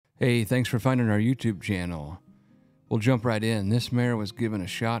Hey, thanks for finding our YouTube channel. We'll jump right in. This mare was given a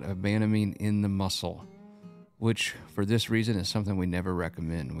shot of Banamine in the muscle, which for this reason is something we never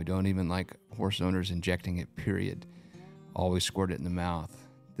recommend. We don't even like horse owners injecting it, period. Always squirt it in the mouth.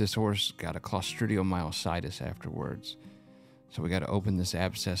 This horse got a clostridial myositis afterwards. So we got to open this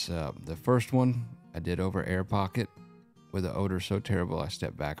abscess up. The first one I did over air pocket with the odor so terrible I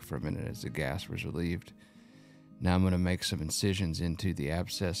stepped back for a minute as the gas was relieved. Now I'm going to make some incisions into the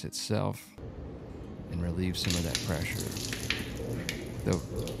abscess itself and relieve some of that pressure. The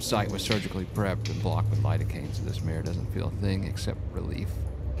site was surgically prepped and blocked with lidocaine, so this mare doesn't feel a thing except relief.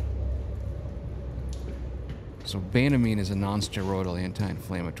 So Banamine is a non-steroidal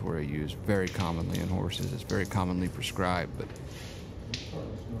anti-inflammatory used very commonly in horses. It's very commonly prescribed, but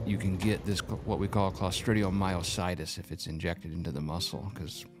you can get this, what we call clostridial myositis, if it's injected into the muscle,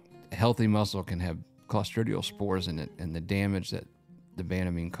 because a healthy muscle can have clostridial spores in it, and the damage that the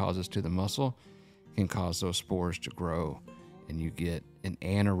Banamine causes to the muscle can cause those spores to grow, and you get an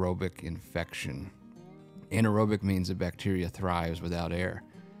anaerobic infection. Anaerobic means the bacteria thrives without air.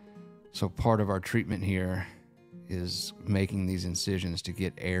 So part of our treatment here is making these incisions to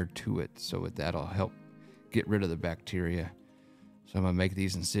get air to it, so that'll help get rid of the bacteria. So I'm going to make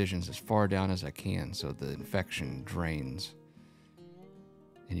these incisions as far down as I can so the infection drains.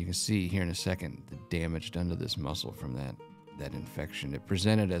 And you can see here in a second the damage done to this muscle from that infection. It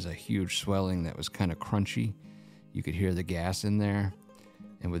presented as a huge swelling that was kind of crunchy. You could hear the gas in there.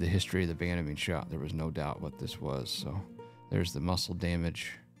 And with the history of the Banamine shot, there was no doubt what this was. So there's the muscle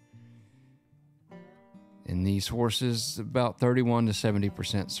damage. In these horses, about 31 to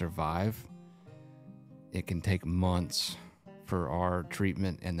 70% survive. It can take months for our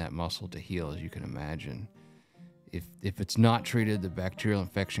treatment and that muscle to heal, as you can imagine. If it's not treated, the bacterial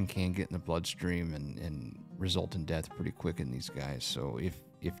infection can get in the bloodstream and result in death pretty quick in these guys. So if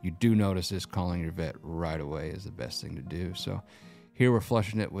you do notice this, calling your vet right away is the best thing to do. So here we're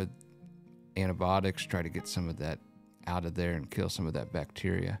flushing it with antibiotics, try to get some of that out of there and kill some of that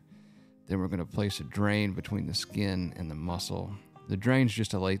bacteria. Then we're going to place a drain between the skin and the muscle. The drain's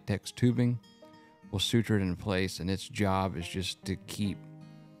just a latex tubing. We'll suture it in place, and its job is just to keep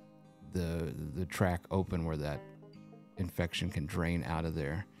the track open where that infection can drain out of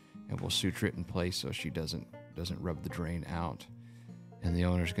there, and we'll suture it in place so she doesn't rub the drain out. And the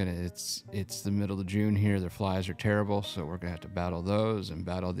owner's it's the middle of June here. Their flies are terrible, so we're gonna have to battle those and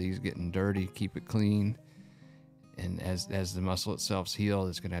battle these getting dirty, keep it clean. And as the muscle itself's healed,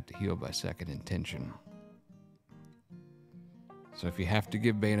 it's gonna have to heal by second intention. So if you have to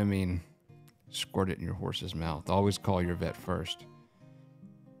give Banamine, squirt it in your horse's mouth. Always call your vet first.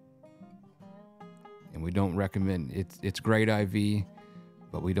 And we don't recommend, it's great IV,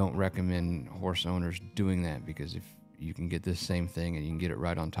 but we don't recommend horse owners doing that, because if you can get this same thing and you can get it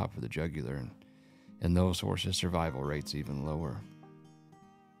right on top of the jugular, and those horses' survival rate's even lower.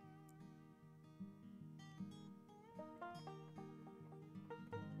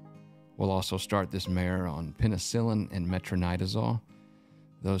 We'll also start this mare on penicillin and metronidazole.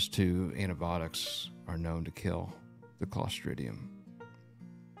 Those two antibiotics are known to kill the Clostridium.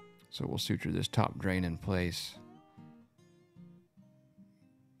 So we'll suture this top drain in place.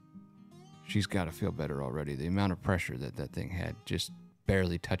 She's got to feel better already. The amount of pressure that thing had, just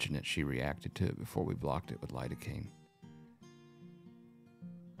barely touching it, she reacted to it before we blocked it with lidocaine.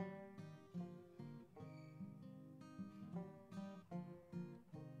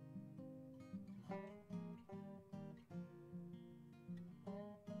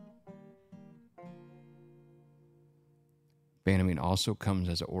 Banamine also comes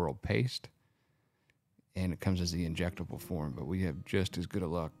as an oral paste, and it comes as the injectable form, but we have just as good a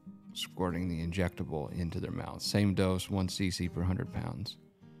luck squirting the injectable into their mouth. Same dose, 1 cc per 100 pounds.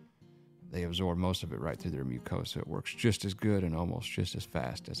 They absorb most of it right through their mucosa. It works just as good and almost just as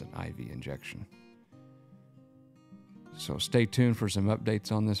fast as an IV injection. So stay tuned for some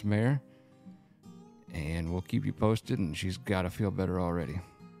updates on this mare, and we'll keep you posted, and she's got to feel better already.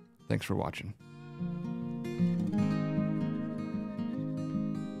 Thanks for watching.